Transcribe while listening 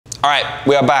All right,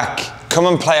 we are back. Come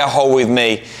and play a hole with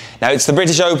me. Now, it's the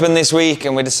British Open this week,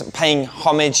 and we're just paying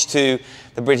homage to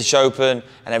the British Open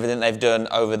and everything they've done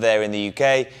over there in the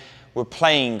UK. We're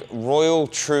playing Royal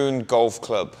Troon Golf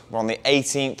Club. We're on the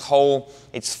 18th hole.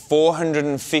 It's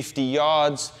 450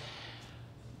 yards,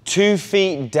 2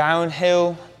 feet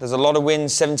downhill. There's a lot of wind,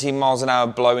 17 miles an hour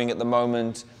blowing at the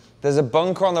moment. There's a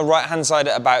bunker on the right-hand side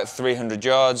at about 300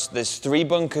 yards. There's 3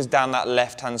 bunkers down that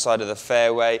left-hand side of the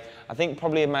fairway. I think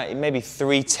probably maybe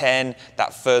 310,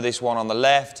 that furthest one on the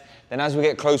left. Then as we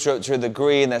get closer up to the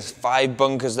green, there's 5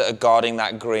 bunkers that are guarding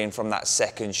that green from that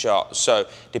second shot. So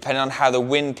depending on how the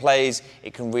wind plays,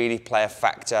 it can really play a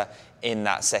factor in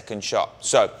that second shot.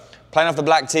 So playing off the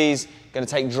black tees, going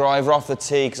to take driver off the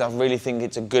tee because I really think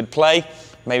it's a good play.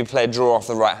 Maybe play a draw off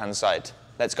the right-hand side.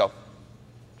 Let's go.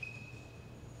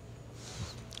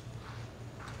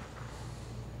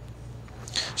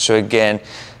 So again,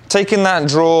 taking that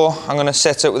draw, I'm going to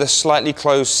set up with a slightly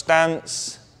closed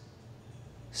stance.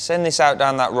 Send this out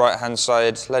down that right-hand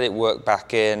side, let it work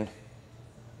back in.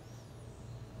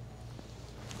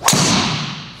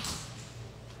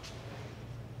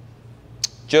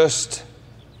 Just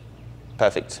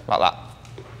perfect, like that.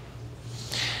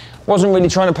 Wasn't really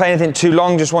trying to play anything too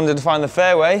long, just wanted to find the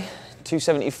fairway.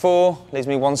 274, leaves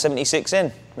me 176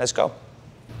 in. Let's go.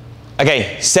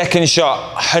 Okay, second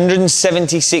shot,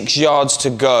 176 yards to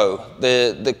go.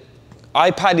 The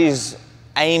iPad is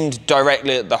aimed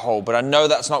directly at the hole, but I know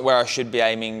that's not where I should be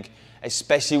aiming,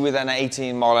 especially with an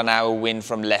 18-mile-an-hour wind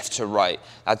from left to right.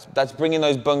 That's bringing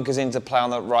those bunkers into play on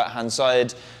the right-hand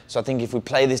side. So I think if we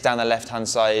play this down the left-hand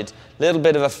side, a little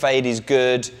bit of a fade is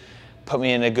good, put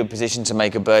me in a good position to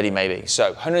make a birdie maybe.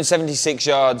 So 176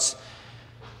 yards,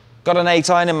 got an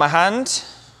 8-iron in my hand.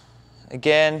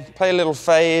 Again, play a little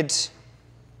fade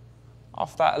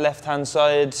off that left-hand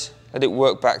side, let it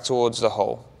work back towards the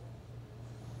hole.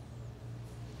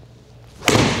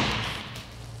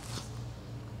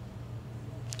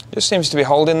 Just seems to be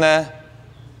holding there.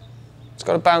 It's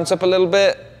got to bounce up a little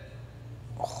bit.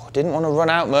 Oh, didn't want to run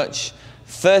out much.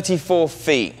 34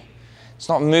 feet. It's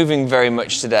not moving very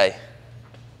much today.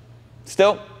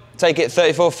 Still, take it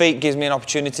 34 feet, gives me an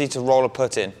opportunity to roll a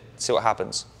putt in. See what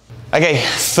happens. Okay,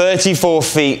 34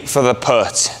 feet for the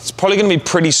putt. It's probably going to be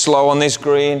pretty slow on this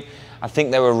green. I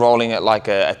think they were rolling at like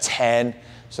a 10,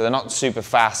 so they're not super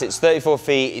fast. It's 34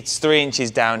 feet, it's 3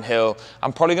 inches downhill.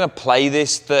 I'm probably going to play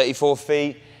this 34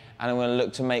 feet, and I'm going to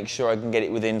look to make sure I can get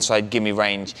it with inside gimme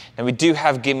range. Now we do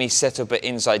have gimme set up at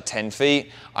inside 10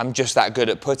 feet. I'm just that good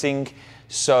at putting,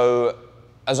 so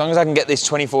as long as I can get this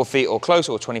 24 feet or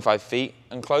closer, or 25 feet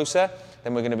and closer,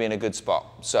 then we're going to be in a good spot.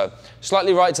 So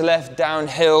slightly right to left,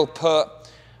 downhill, putt.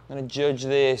 I'm going to judge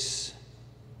this.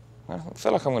 I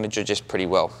feel like I'm going to judge this pretty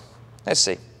well. Let's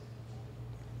see.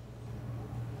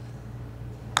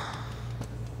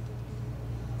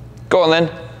 Go on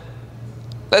then.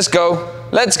 Let's go.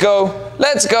 Let's go.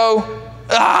 Let's go.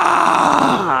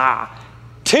 Ah!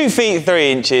 2 feet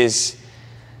 3 inches.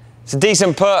 It's a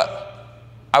decent putt.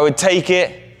 I would take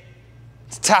it.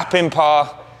 It's tap in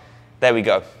par. There we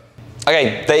go.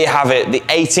 Okay, there you have it, the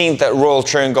 18th at Royal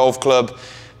Troon Golf Club.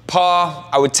 Par,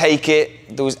 I would take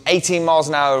it. There was 18 miles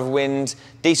an hour of wind,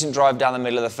 decent drive down the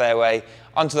middle of the fairway,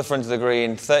 onto the front of the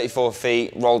green, 34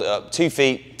 feet, rolled it up, 2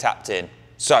 feet, tapped in.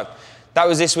 So, that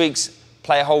was this week's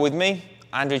Play a Hole with me,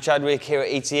 Andrew Chadwick here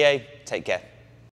at ETA. Take care.